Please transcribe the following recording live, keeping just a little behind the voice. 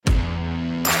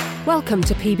Welcome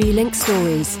to PB Link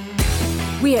Stories.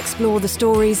 We explore the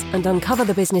stories and uncover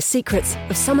the business secrets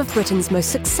of some of Britain's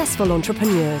most successful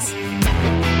entrepreneurs.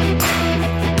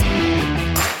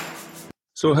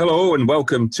 So hello and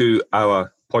welcome to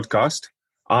our podcast.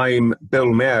 I'm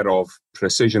Bill Mayer of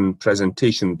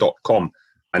precisionpresentation.com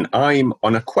and I'm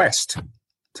on a quest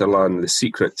to learn the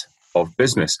secret of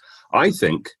business. I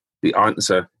think the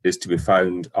answer is to be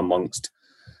found amongst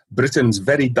Britain's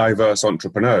very diverse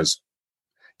entrepreneurs.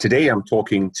 Today I'm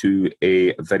talking to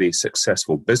a very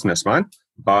successful businessman,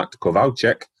 Bart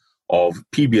Kowalczyk of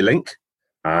PB Link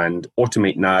and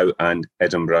Automate Now and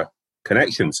Edinburgh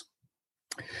Connections.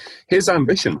 His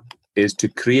ambition is to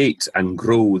create and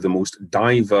grow the most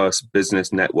diverse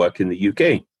business network in the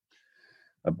UK.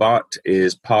 Bart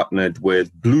is partnered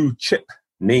with blue chip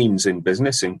names in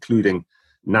business, including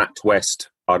NatWest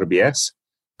RBS,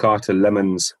 Carter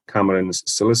Lemons Cameron's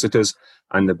Solicitors,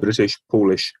 and the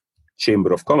British-Polish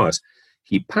Chamber of Commerce.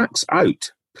 He packs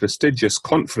out prestigious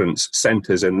conference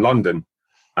centres in London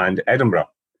and Edinburgh.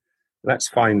 Let's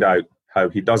find out how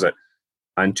he does it.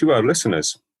 And to our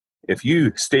listeners, if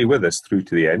you stay with us through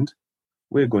to the end,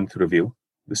 we're going to reveal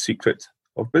the secret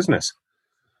of business.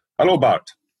 Hello,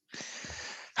 Bart.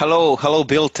 Hello,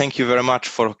 Bill. Thank you very much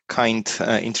for kind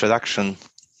introduction.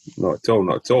 Not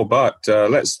at all. Bart,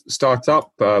 let's start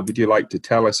up. Would you like to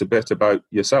tell us a bit about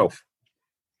yourself?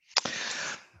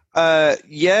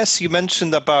 Yes, you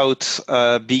mentioned about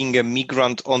being a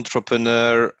migrant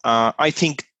entrepreneur. I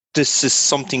think this is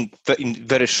something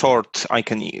very short. I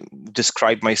can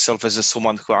describe myself as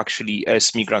someone who actually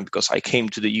is migrant because I came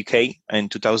to the UK in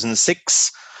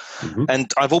 2006,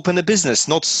 and I've opened a business,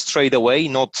 not straight away,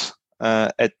 not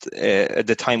at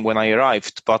the time when I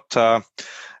arrived, but 4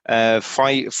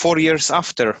 years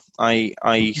after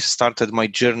I started my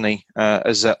journey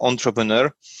as an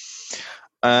entrepreneur.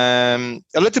 A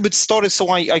little bit story. So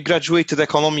I graduated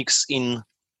economics in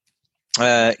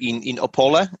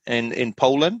Opole in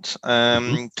Poland.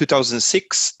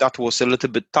 2006. That was a little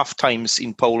bit tough times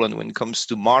in Poland when it comes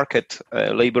to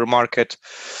labor market,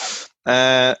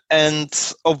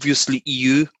 and obviously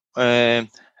EU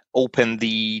opened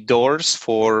the doors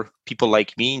for people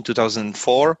like me in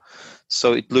 2004.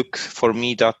 So it looked for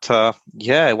me that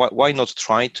why not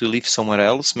try to live somewhere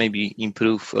else, maybe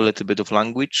improve a little bit of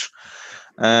language.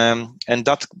 And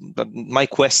that my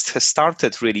quest has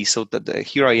started really. So that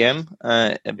here I am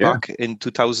back in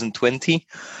 2020,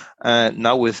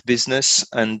 now with business,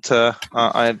 and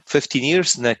I have 15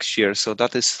 years next year. So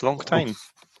that is a long time.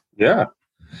 Yeah.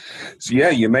 So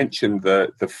you mentioned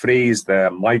the phrase there,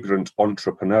 migrant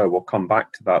entrepreneur. We'll come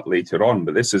back to that later on.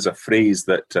 But this is a phrase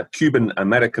that a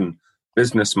Cuban-American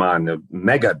businessman, a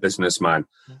mega businessman,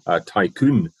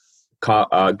 tycoon,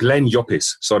 Glenn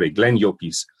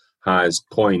Llopis, has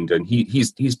coined, and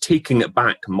he's taking it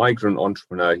back. Migrant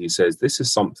entrepreneur, he says, this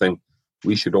is something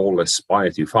we should all aspire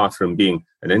to. Far from being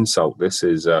an insult, this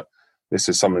is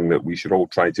something that we should all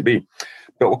try to be.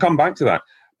 But we'll come back to that.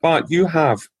 But you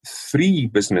have 3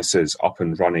 businesses up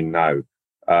and running now.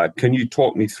 Can you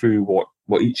talk me through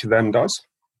what each of them does?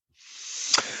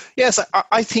 Yes,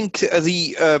 I think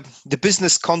the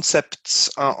business concepts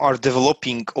are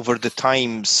developing over the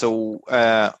time. So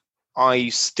I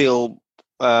still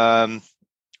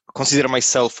consider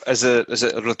myself as a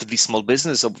relatively small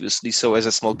business, obviously. So as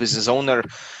a small business owner,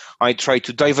 I try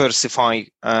to diversify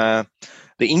the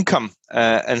income,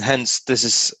 and hence this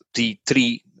is the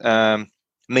 3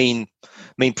 main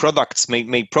products,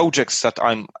 main projects that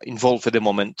I'm involved at the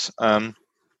moment.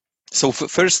 So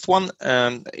first one,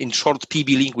 in short,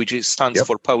 PB Link, which stands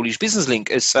for Polish Business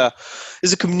Link, is a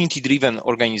community-driven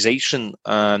organization,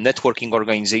 networking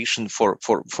organization for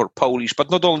Polish,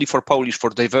 but not only for Polish, for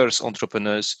diverse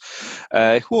entrepreneurs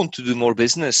who want to do more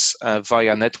business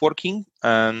via networking.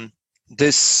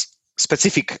 This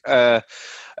specific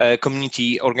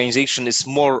community organization is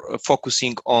more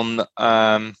focusing on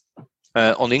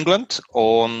England,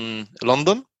 on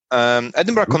London.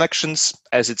 Edinburgh Connections,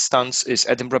 as it stands, is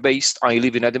Edinburgh-based. I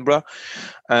live in Edinburgh,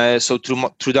 so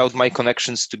throughout my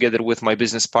connections, together with my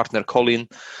business partner Colin,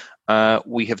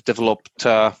 we have developed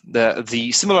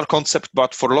the similar concept,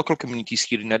 but for local communities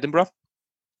here in Edinburgh.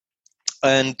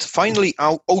 And finally,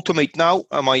 I'll Automate Now,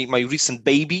 my recent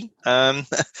baby,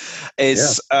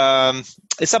 is about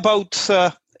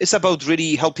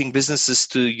really helping businesses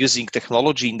to using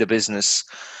technology in the business.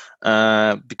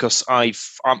 Because I'm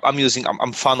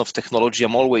a fan of technology.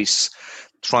 I'm always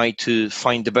trying to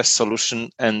find the best solution,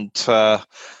 and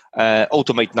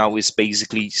Automate now is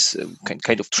basically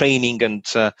kind of training and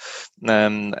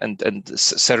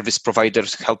service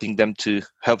providers helping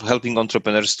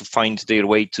entrepreneurs to find their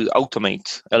way to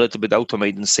automate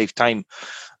and save time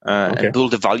and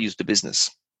build the values of the business.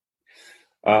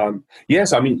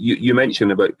 Yes, I mean, you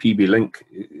mentioned about PB Link.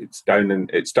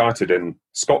 It started in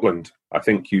Scotland, I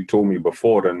think you told me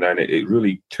before, and then it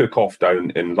really took off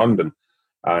down in London.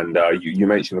 And you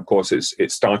mentioned, of course,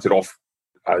 it started off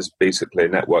as basically a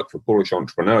network for Polish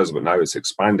entrepreneurs, but now it's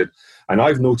expanded. And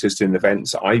I've noticed in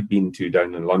events I've been to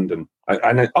down in London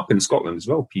and up in Scotland as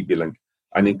well, PB Link,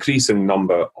 an increasing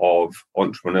number of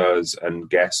entrepreneurs and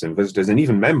guests and visitors and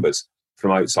even members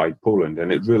from outside Poland.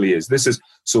 And it really is.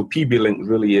 So PB Link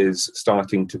really is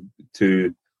starting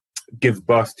to give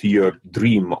birth to your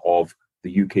dream of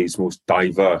the UK's most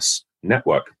diverse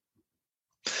network.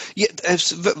 Yeah,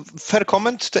 fair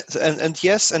comment, and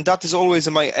yes, and that is always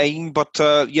my aim. But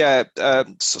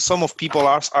some of people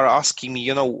are asking me,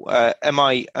 am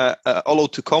I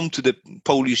allowed to come to the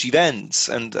Polish events?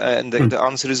 And the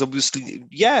answer is obviously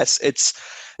yes. It's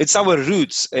our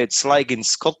roots. It's like in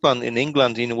Scotland, in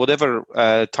England, in whatever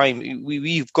time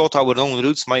we've got our own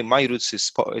roots. My roots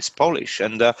is Polish,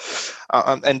 and I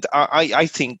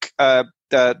think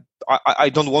that. I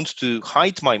don't want to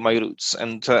hide my roots,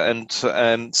 and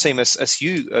same as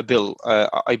you, Bill.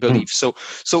 I believe so.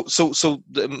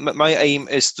 My aim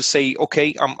is to say,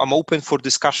 okay, I'm open for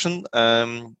discussion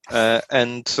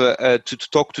and to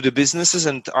talk to the businesses,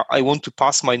 and I want to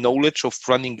pass my knowledge of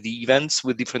running the events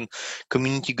with different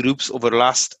community groups over the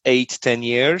last 8-10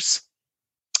 years.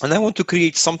 And I want to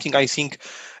create something, I think,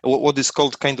 what is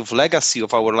called kind of legacy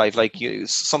of our life, like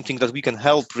something that we can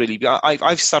help really.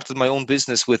 I've started my own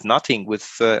business with nothing, with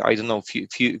I don't know, few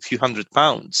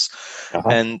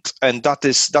 £100, and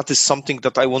that is something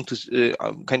that I want to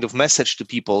kind of message to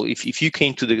people. If you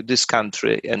came to this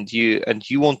country and you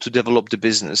want to develop the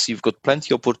business, you've got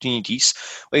plenty of opportunities.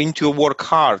 You need to work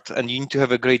hard, and you need to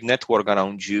have a great network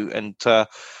around you, and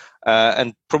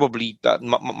probably that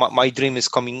my dream is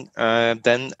coming.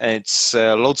 Then it's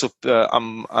lots of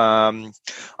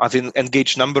I've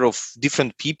engaged number of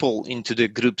different people into the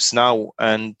groups now,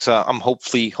 and I'm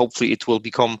hopefully it will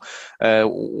become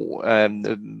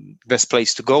the best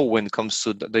place to go when it comes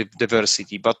to the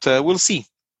diversity. But we'll see.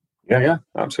 Yeah,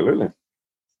 absolutely.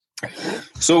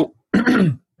 So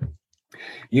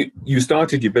you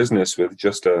started your business with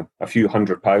just a few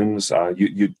 £100.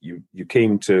 You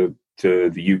came to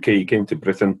the UK, you came to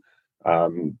Britain,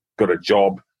 got a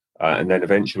job, and then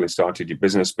eventually started your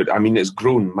business. But I mean, it's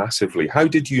grown massively. How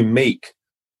did you make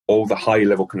all the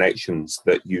high-level connections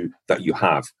that you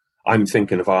have? I'm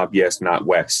thinking of RBS,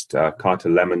 NatWest, Carter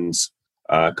Lemon,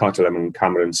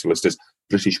 Cameron Solicitors,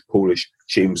 British Polish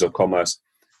Chambers of Commerce,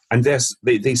 and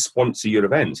they sponsor your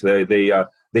events.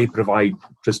 They provide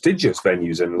prestigious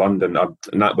venues in London.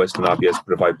 NatWest and RBS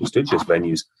provide prestigious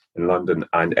venues in London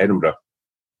and Edinburgh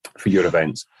for your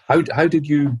events. How did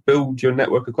you build your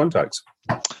network of contacts?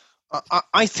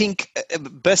 I think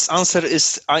best answer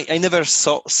is I never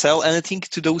sell anything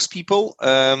to those people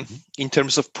in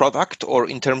terms of product or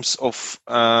in terms of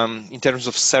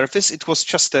service. It was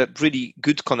just a really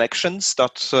good connections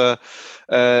that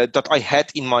I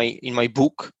had in my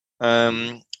book.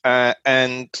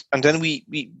 And then we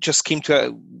just came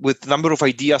with a number of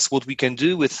ideas what we can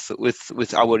do with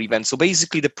our event. So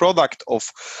basically, the product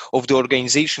of the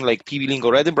organization, like PB Link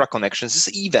or Edinburgh Connections,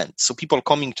 is event. So people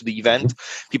coming to the event,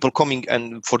 people coming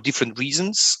and for different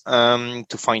reasons,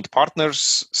 to find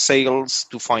partners, sales,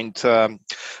 to find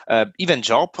event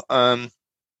job.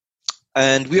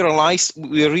 And we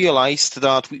realized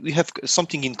that we have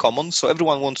something in common. So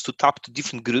everyone wants to tap to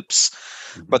different groups,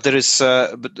 but there is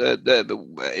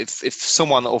if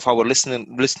someone of our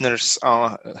listeners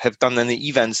have done any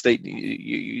events, they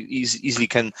easily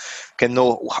can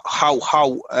know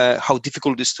how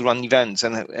difficult it is to run events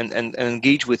and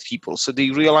engage with people. So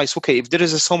they realize, okay, if there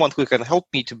is someone who can help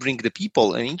me to bring the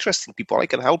people and interesting people, I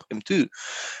can help him too.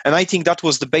 And I think that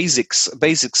was the basics.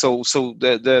 So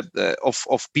the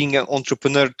of being an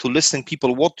entrepreneur, to listen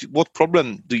people, what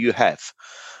problem do you have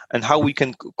and how we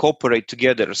can cooperate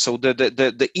together. So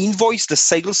the invoice, the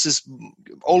sales is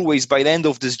always by the end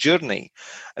of this journey,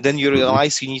 and then you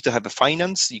realize you need to have a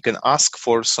finance. You can ask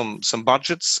for some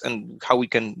budgets and how we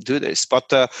can do this.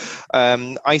 But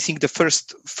I think the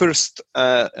first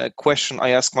question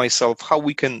I ask myself, how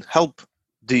we can help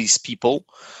these people.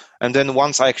 And then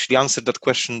once I actually answered that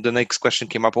question, the next question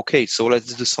came up. Okay, so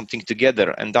let's do something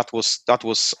together, and that was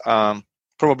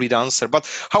probably the answer. But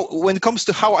when it comes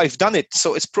to how I've done it,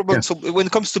 so it's probably so when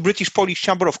it comes to British Polish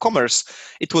Chamber of Commerce,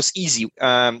 it was easy.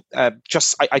 I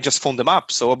just phoned them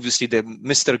up. So obviously the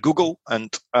Mr. Google,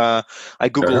 and I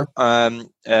Google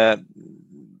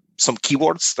some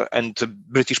keywords, and the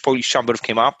British Polish Chamber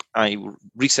came up. I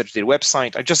researched their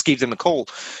website. I just gave them a call,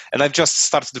 and I've just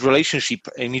started the relationship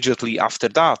immediately after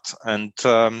that. And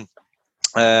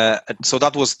so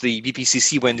that was the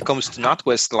BPCC. When it comes to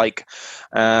NatWest,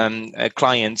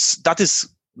 clients, that is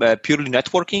purely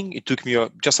networking. It took me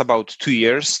just about 2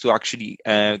 years to actually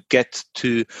get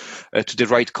to the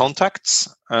right contacts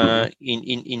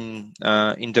in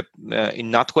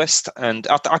NatWest, and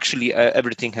actually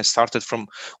everything has started from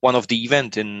one of the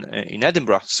event in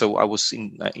Edinburgh. So I was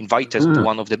invited to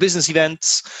one of the business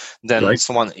events. Then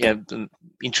someone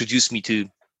introduced me to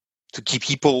key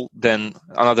people, then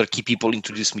another key people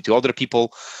introduced me to other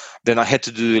people. Then I had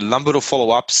to do a number of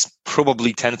follow-ups,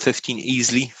 probably 10, 15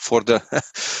 easily for the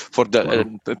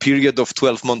period of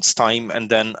 12 months time. And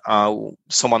then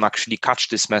someone actually catch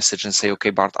this message and say, okay,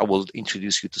 Bart, I will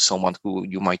introduce you to someone who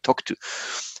you might talk to.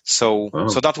 So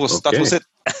that was it.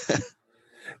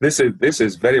 This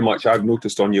is very much, I've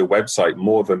noticed on your website,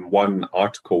 more than one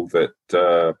article that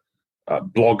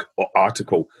blog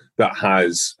article that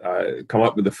has come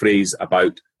up with the phrase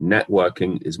about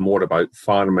networking is more about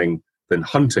farming than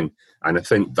hunting. And I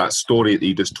think that story that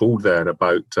you just told there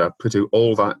about putting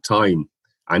all that time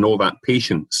and all that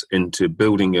patience into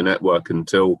building your network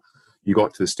until you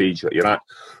got to the stage that you're at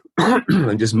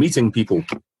and just meeting people,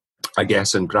 I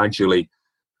guess, and gradually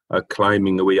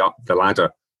climbing the way up the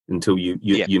ladder until you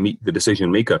meet the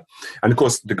decision maker. And of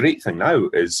course, the great thing now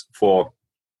is for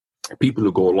people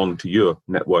who go along to your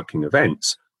networking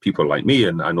events, people like me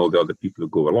and all the other people who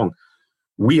go along,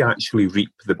 we actually reap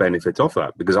the benefit of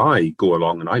that, because I go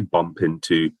along and I bump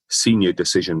into senior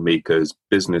decision makers,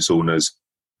 business owners,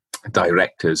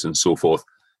 directors and so forth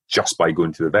just by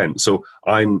going to the event. So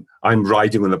I'm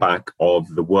riding on the back of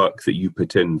the work that you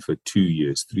put in for 2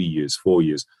 years, 3 years, 4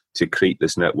 years to create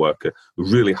this network,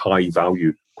 really high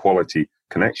value quality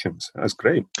connections. That's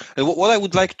great. And what I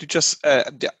would like to just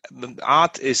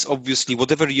add is, obviously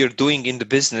whatever you're doing in the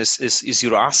business is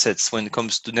your assets when it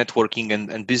comes to networking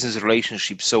and business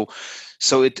relationships. So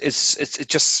it's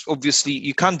just, obviously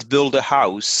you can't build a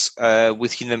house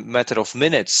within a matter of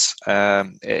minutes.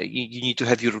 You need to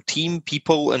have your team,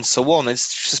 people, and so on.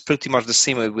 It's just pretty much the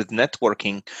same way with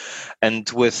networking and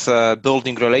with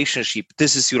building relationship.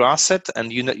 This is your asset,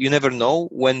 and you never know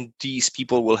when these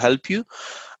people will help you.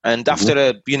 And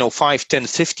after 5, 10,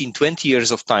 15, 20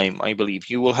 years of time, I believe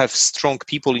you will have strong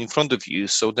people in front of you.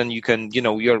 So then you can,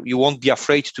 you won't be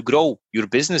afraid to grow your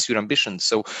business, your ambitions.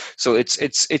 So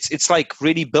it's like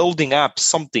really building up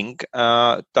something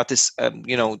that is,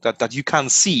 that you can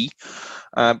see,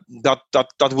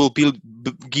 that will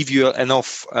give you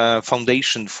enough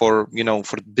foundation for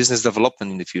business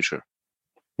development in the future.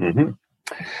 Mm-hmm.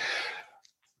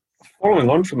 Following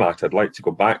on from that, I'd like to go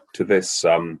back to this.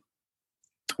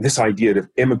 This idea of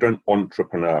immigrant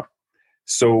entrepreneur.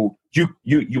 So you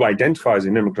identify as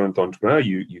an immigrant entrepreneur.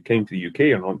 You came to the UK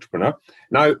an entrepreneur.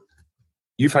 Now,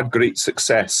 you've had great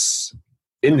success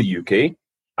in the UK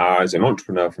as an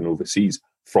entrepreneur from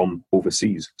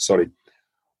overseas.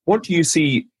 What do you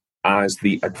see as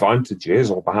the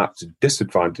advantages or perhaps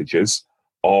disadvantages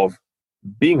of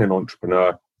being an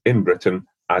entrepreneur in Britain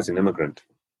as an immigrant?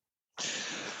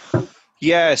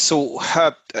 Yeah, so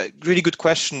really good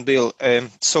question, Bill.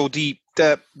 So the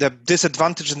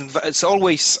disadvantage, it's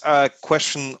always a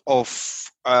question of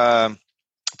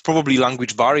probably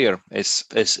language barrier is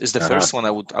the first one I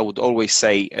would always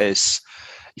say is,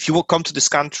 if you will come to this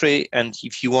country and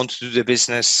if you want to do the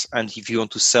business and if you want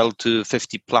to sell to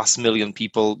 50 plus million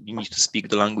people, you need to speak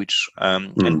the language.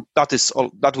 And that is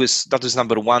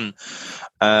number one.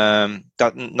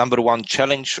 That number one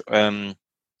challenge.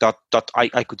 That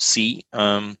I could see.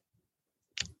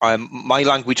 My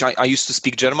language, I used to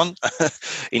speak German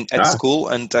at school,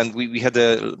 and we had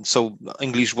so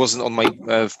English wasn't on my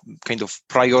kind of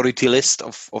priority list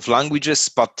of languages,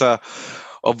 but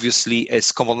obviously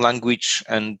it's common language,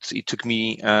 and it took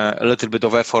me a little bit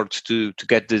of effort to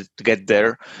get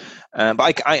there.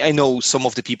 But I know some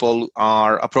of the people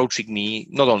are approaching me,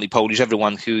 not only Polish,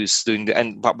 everyone who's doing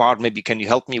Bart, maybe can you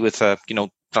help me with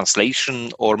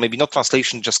translation, or maybe not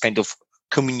translation, just kind of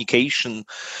communication.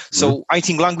 So I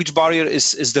think language barrier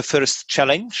is the first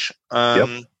challenge.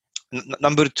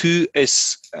 Number two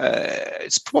is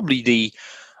it's probably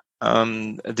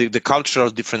the cultural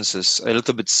differences, a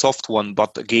little bit soft one,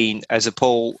 but again, as a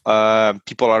whole,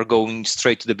 people are going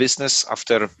straight to the business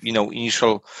after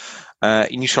initial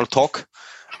talk.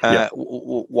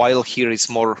 while here it's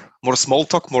more small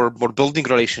talk, more building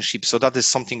relationships. So that is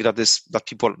something that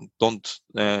people don't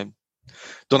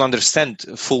understand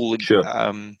fully. Sure.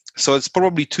 So it's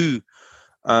probably two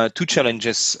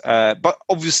challenges, but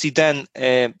obviously then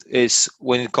is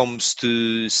when it comes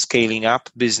to scaling up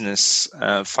business,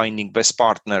 finding best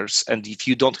partners, and if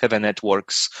you don't have a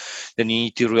networks, then you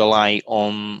need to rely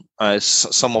on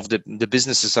some of the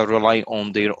businesses are rely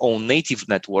on their own native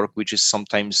network, which is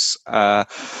sometimes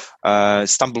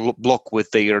stumble block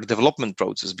with their development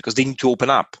process because they need to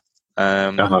open up.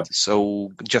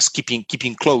 So just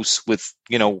keeping close with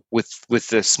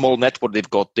the small network they've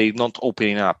got, they're not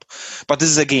opening up. But this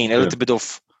is again a little bit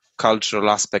of cultural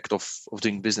aspect of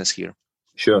doing business here.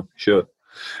 Sure.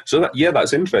 So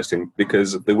that's interesting,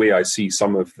 because the way I see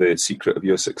some of the secret of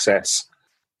your success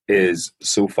is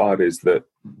so far is that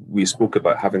we spoke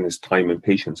about having this time and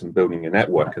patience and building a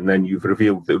network, and then you've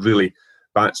revealed that really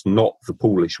that's not the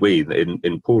Polish way.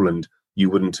 In Poland, you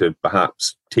wouldn't have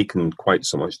perhaps taken quite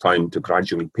so much time to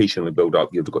gradually, patiently build up.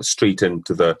 You've got straight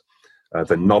into the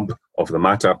nub of the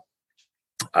matter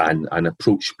and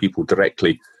approach people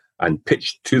directly and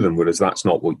pitch to them, whereas that's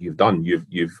not what you've done.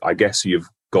 I guess you've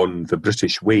gone the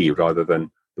British way rather than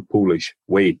the Polish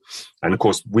way. And of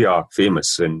course, we are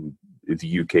famous in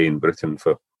the UK and Britain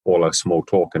for all our small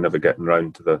talk and never getting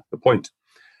round to the point.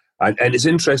 And it's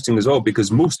interesting as well,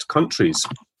 because most countries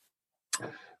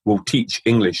will teach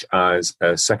English as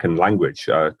a second language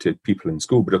to people in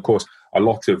school. But of course, a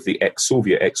lot of the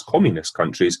ex-Soviet, ex-communist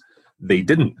countries, they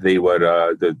didn't. They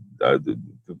were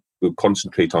will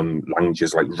concentrate on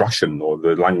languages like Russian or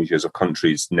the languages of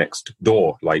countries next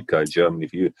door, like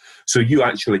Germany. So you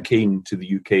actually came to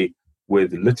the UK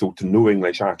with little to no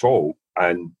English at all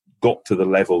and got to the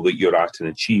level that you're at and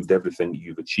achieved everything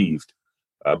you've achieved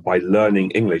by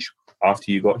learning English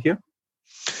after you got here?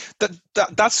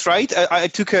 That's right. I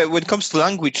took when it comes to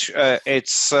language,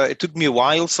 it took me a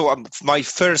while. So my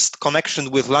first connection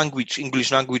with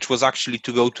English language, was actually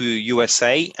to go to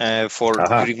USA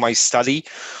during my study,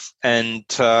 and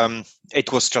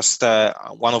it was just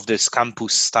one of this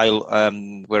campus style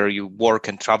where you work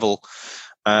and travel,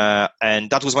 and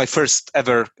that was my first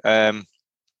ever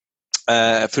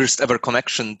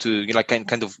connection to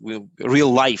kind of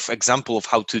real life example of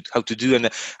how to do. And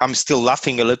I'm still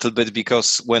laughing a little bit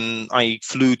because when I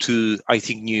flew to, I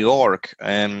think, New York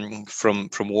from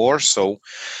Warsaw,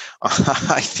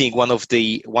 I think one of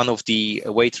the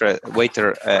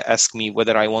waiter asked me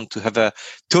whether I want to have a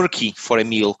turkey for a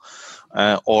meal.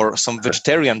 Or some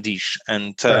vegetarian dish,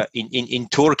 and in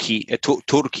Turkey,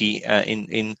 Turkey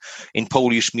in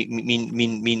Polish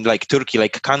mean like Turkey,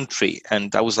 like country.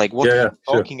 And I was like, what are you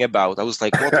talking about? I was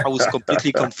like, what? I was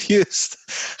completely confused.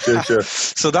 Sure.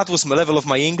 So that was my level of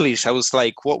my English. I was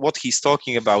like, what he's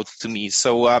talking about to me.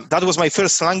 So that was my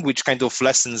first language kind of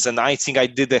lessons, and I think I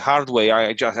did the hard way.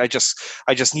 I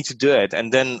just need to do it.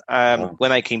 And then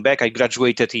when I came back, I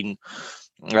graduated in.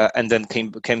 And then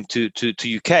came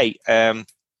to UK.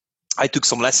 I took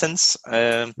some lessons,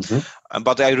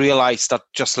 but I realized that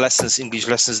just English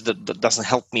lessons, that doesn't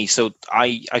help me. So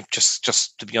I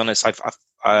just to be honest, I've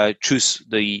choose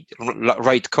the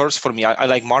right course for me. I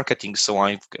like marketing, so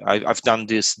I've done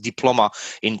this diploma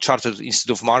in Chartered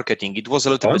Institute of Marketing. It was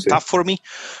a little bit tough for me,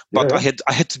 but I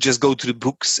had to just go to the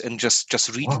books and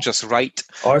just read, just write,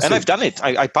 and I've done it.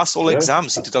 I passed all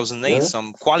exams in 2008, so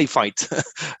I'm qualified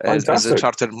as a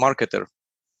chartered marketer.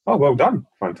 Oh, well done!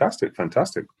 Fantastic.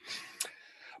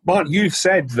 Bart, you've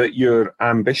said that your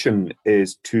ambition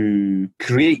is to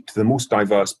create the most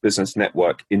diverse business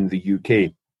network in the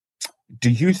UK. Do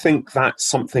you think that's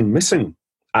something missing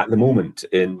at the moment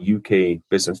in UK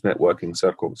business networking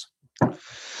circles?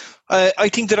 I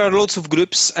think there are lots of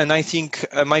groups, and I think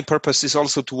my purpose is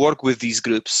also to work with these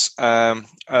groups. But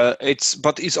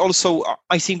it's also,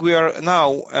 I think we are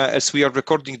now, as we are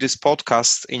recording this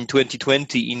podcast in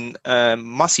 2020, in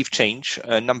massive change.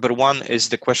 Number one is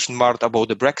the question mark about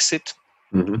the Brexit.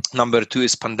 Mm-hmm. Number two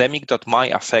is pandemic that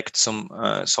might affect some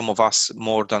of us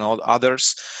more than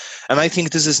others, and I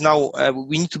think this is now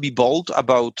we need to be bold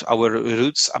about our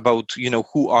roots, about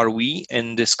who are we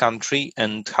in this country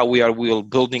and how we are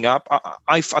building up.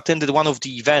 I've attended one of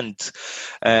the events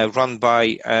run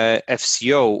by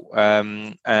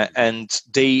FCO, and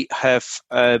they have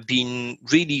been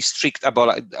really strict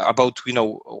about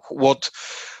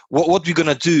what we're going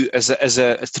to do as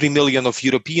a 3 million of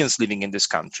Europeans living in this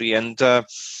country. And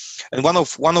And one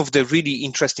of the really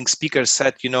interesting speakers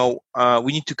said,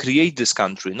 we need to create this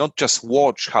country, not just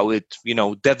watch how it,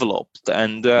 developed.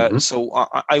 And so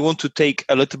I want to take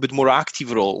a little bit more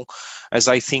active role, as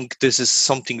I think this is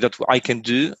something that I can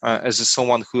do as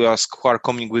someone who are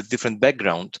coming with different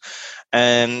background.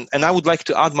 And I would like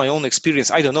to add my own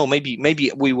experience. I don't know,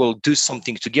 maybe we will do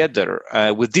something together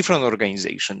with different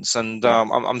organizations. And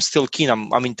I'm still keen.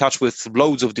 I'm in touch with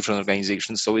loads of different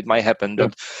organizations, so it might happen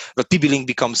that PBLink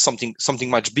becomes something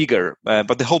much bigger.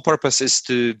 But the whole purpose is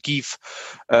to give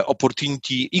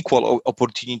equal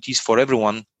opportunities for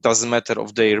everyone. Doesn't matter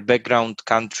of their background,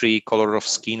 country, color of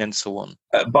skin, and so on.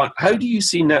 But how do you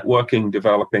see networking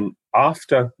developing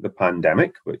after the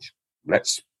pandemic, which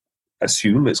let's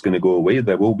assume it's going to go away?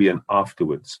 There will be an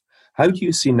afterwards. How do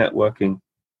you see networking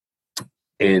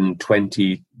in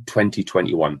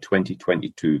 2021,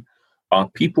 2022? Are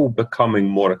people becoming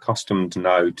more accustomed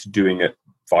now to doing it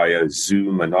via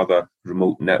Zoom and other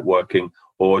remote networking,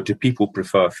 or do people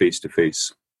prefer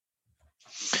face-to-face?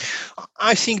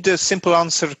 I think the simple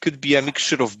answer could be a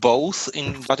mixture of both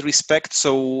in that respect.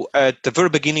 So at the very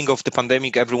beginning of the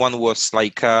pandemic, everyone was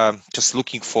like just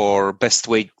looking for best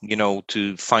way,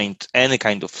 to find any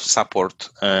kind of support.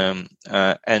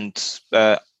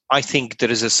 I think there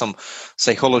is some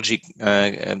psychology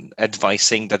advice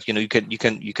saying that you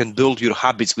can build your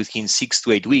habits within 6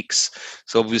 to 8 weeks.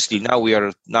 So obviously now we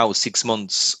are 6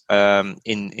 months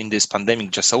in this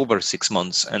pandemic, just over 6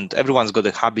 months, and everyone's got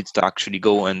a habit to actually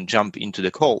go and jump into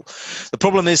the call. The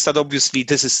problem is that obviously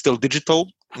this is still digital.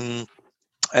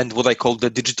 And what I call the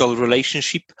digital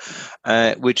relationship,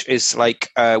 which is like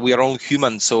we are all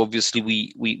human, so obviously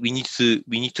we need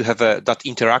to have that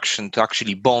interaction to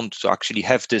actually bond, to actually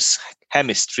have this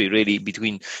chemistry really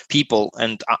between people.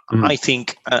 And I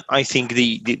think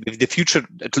the future,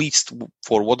 at least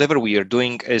for whatever we are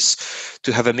doing, is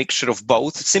to have a mixture of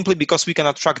both, simply because we can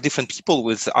attract different people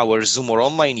with our Zoom or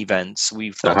online events.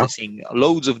 We've noticing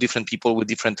loads of different people with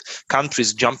different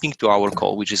countries jumping to our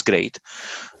call, which is great.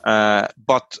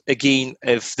 But again,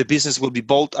 if the business will be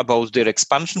bold about their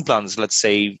expansion plans, let's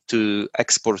say to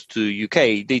export to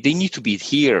UK, they need to be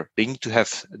here. They need to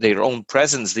have their own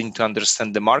presence. They need to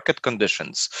understand the market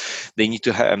conditions. They need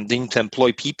to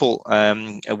employ people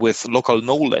with local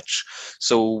knowledge.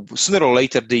 So sooner or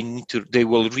later, they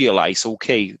will realize,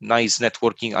 okay, nice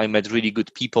networking. I met really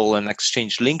good people and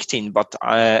exchanged LinkedIn, but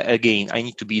again, I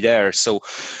need to be there. So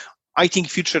I think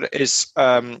future is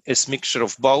mixture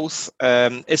of both.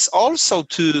 It's also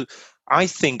to, I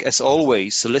think, as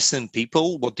always, listen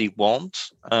people what they want.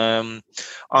 Some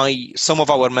of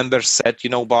our members said,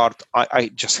 Bart,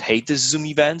 I just hate the Zoom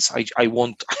events. I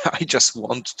just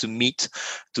want to meet,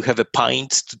 to have a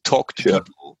pint, to talk to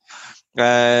people.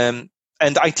 And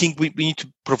I think we need to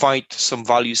provide some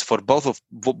values for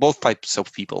both types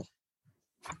of people.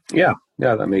 Yeah,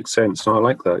 that makes sense. I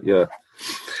like that. Yeah.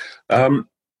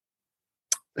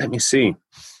 Let me see.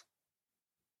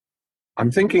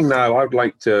 I'm thinking now. I'd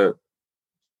like to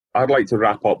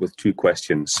wrap up with 2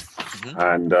 questions,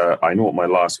 and I know what my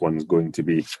last one is going to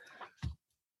be.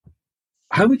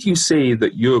 How would you say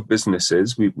that your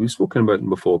businesses, we've spoken about them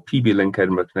before, PBLink,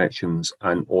 Edinburgh Connections,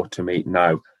 and Automate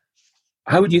Now,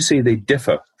 how would you say they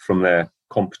differ from their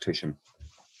competition?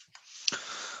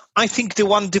 I think the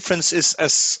one difference is,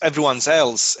 as everyone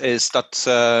else, is that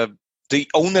the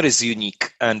owner is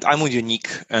unique, and I'm unique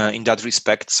in that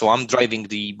respect. So I'm driving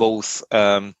both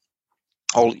all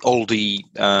the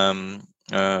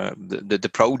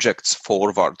projects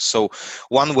forward. So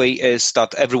one way is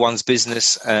that everyone's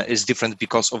business is different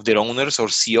because of their owners or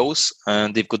CEOs,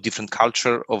 and they've got different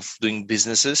culture of doing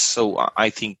businesses. So I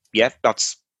think,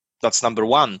 that's number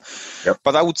one. Yep.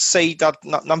 But I would say that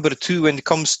number 2, when it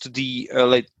comes to the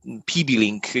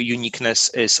PBLink uniqueness,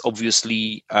 is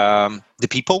obviously the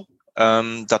people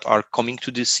that are coming to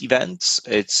these events.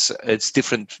 It's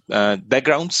different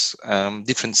backgrounds,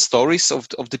 different stories of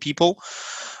the people.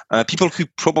 People who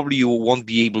probably you won't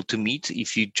be able to meet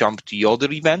if you jump to the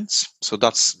other events. So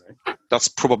that's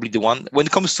probably the one. When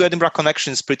it comes to Edinburgh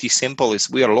Connection, it's pretty simple.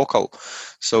 We are local.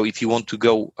 So if you want to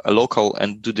go local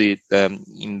and do the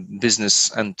in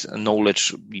business and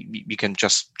knowledge, we can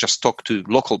just talk to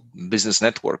local business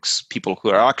networks, people who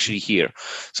are actually here.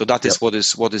 So that is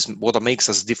what makes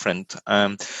us different.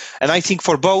 And I think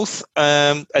for both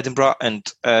Edinburgh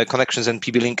and Connections and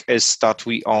PBLink is that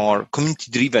we are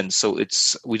community driven. So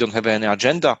we don't have any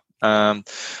agenda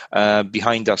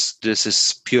behind us. This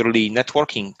is purely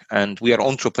networking, and we are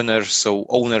entrepreneurs, so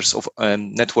owners of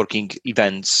networking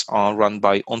events are run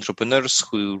by entrepreneurs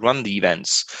who run the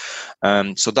events.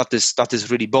 So that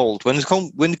is really bold. When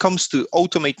it comes to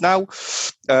Automate Now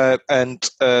and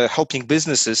helping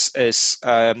businesses, is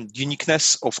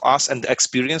uniqueness of us and the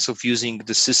experience of using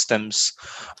the systems.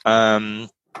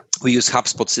 We use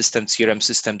HubSpot system, CRM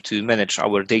system, to manage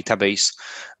our database,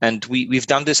 and we've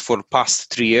done this for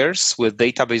past 3 years with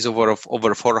database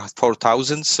over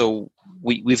 4,000. So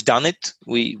we've done it.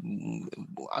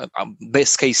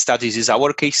 Best case studies is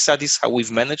our case studies, how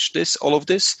we've managed all of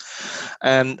this,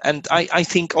 and I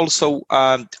think also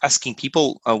asking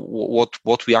people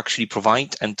what we actually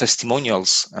provide, and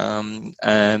testimonials.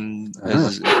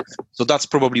 So that's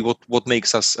probably what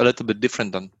makes us a little bit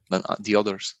different than the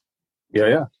others.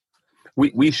 Yeah.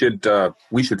 We should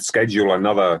schedule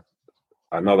another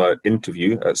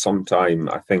interview at some time,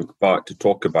 I think, but to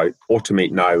talk about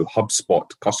Automate Now, HubSpot,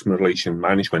 customer relation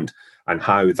management, and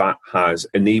how that has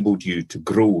enabled you to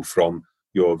grow from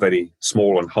your very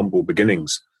small and humble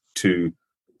beginnings to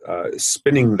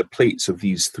spinning the plates of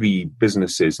these 3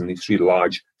 businesses and these 3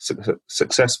 large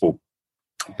successful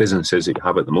businesses that you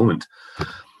have at the moment.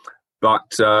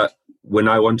 But we're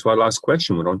now on to our last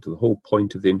question. We're on to the whole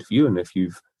point of the interview, and if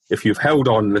you've held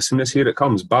on, listeners, here it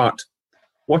comes. Bart,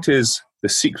 what is the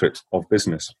secret of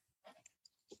business?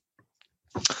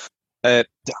 I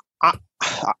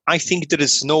think there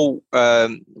is no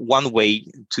one way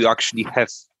to actually have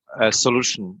a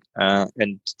solution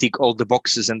and tick all the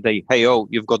boxes and say, hey,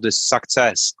 you've got this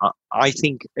success. I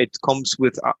think it comes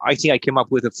with, I think I came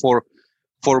up with four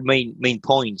main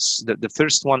points. The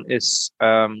first one is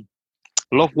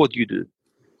love what you do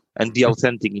and be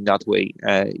authentic in that way.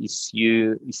 If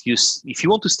you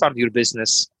want to start your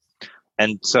business,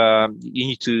 and you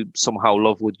need to somehow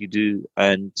love what you do,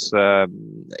 and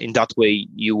in that way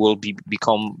you will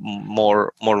become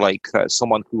more like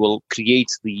someone who will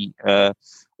create the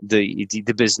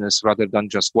business rather than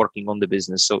just working on the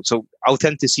business. So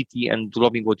authenticity and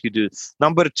loving what you do.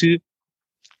 Number 2,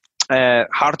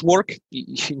 hard work.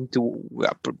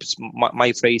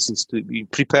 My phrase is to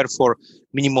prepare for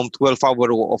minimum 12 hours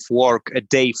of work a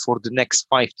day for the next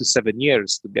 5 to 7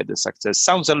 years to get the success.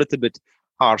 Sounds a little bit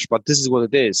harsh, but this is what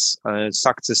it is.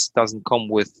 Success doesn't come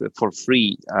for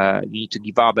free. You need to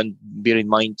give up, and bear in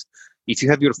mind, if you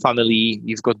have your family,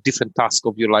 you've got different tasks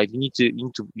of your life. You need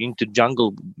to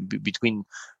jungle between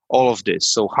all of this.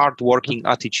 So hard working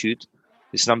attitude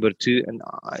is number 2, and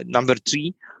number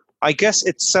 3. I guess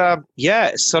it's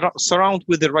surround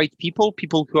with the right people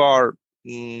who are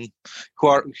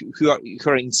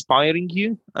inspiring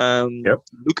you.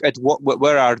 Look at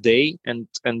where are they, and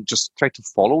just try to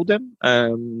follow them.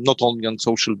 Not only on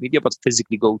social media, but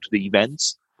physically go to the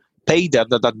events, pay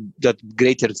that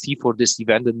greater fee for this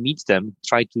event, and meet them.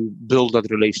 Try to build that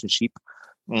relationship,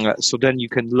 so then you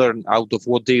can learn out of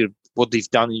what they've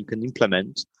done, and you can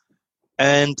implement.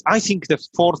 And I think the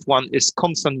 4th one is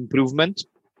constant improvement.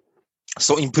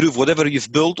 So improve whatever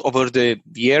you've built over the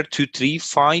year, 2, 3,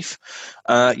 5.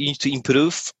 You need to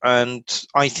improve, and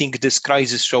I think this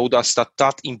crisis showed us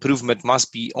that improvement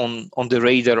must be on the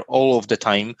radar all of the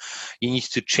time. You need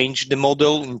to change the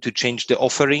model, you need to change the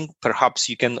offering. Perhaps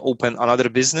you can open another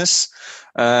business.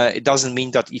 It doesn't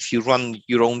mean that if you run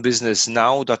your own business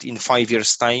now, that in 5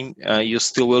 years' time you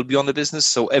still will be on the business.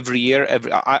 So every year,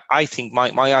 I think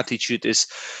my attitude is,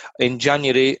 in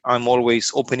January, I'm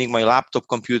always opening my laptop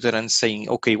computer and saying,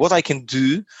 okay, what I can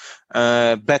do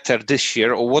better this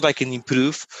year, or what I can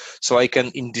improve, so I can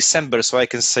in December, so I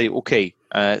can say, okay,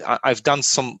 I've done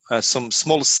some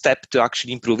small step to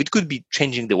actually improve. It could be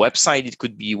changing the website, it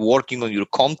could be working on your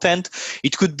content,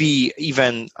 it could be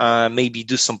even maybe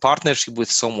do some partnership with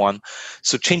someone.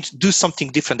 So do something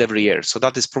different every year. So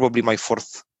that is probably my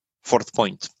fourth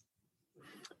point.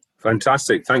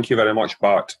 Fantastic. Thank you very much,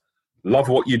 Bart. Love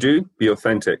what you do, be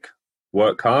authentic,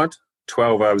 work hard,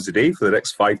 12 hours a day for the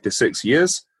next 5 to 6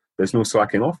 years. There's no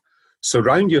slacking off.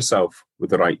 Surround yourself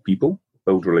with the right people,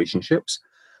 build relationships,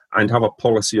 and have a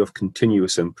policy of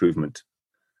continuous improvement.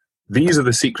 These are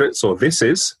the secrets, or this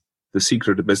is the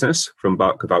secret of business from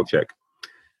Bart Kowalczyk.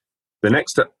 The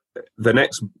next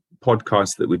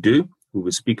podcast that we do, we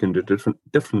will speak to a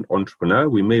different entrepreneur.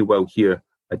 We may well hear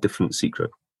a different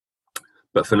secret.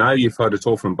 But for now, you've heard it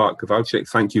all from Bart Kowalczyk.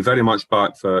 Thank you very much,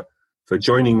 Bart, for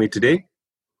joining me today.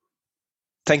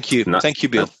 Thank you. Thank you,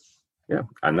 Bill. Yeah,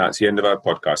 and that's the end of our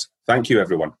podcast. Thank you,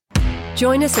 everyone.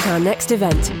 Join us at our next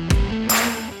event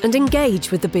and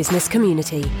engage with the business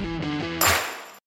community.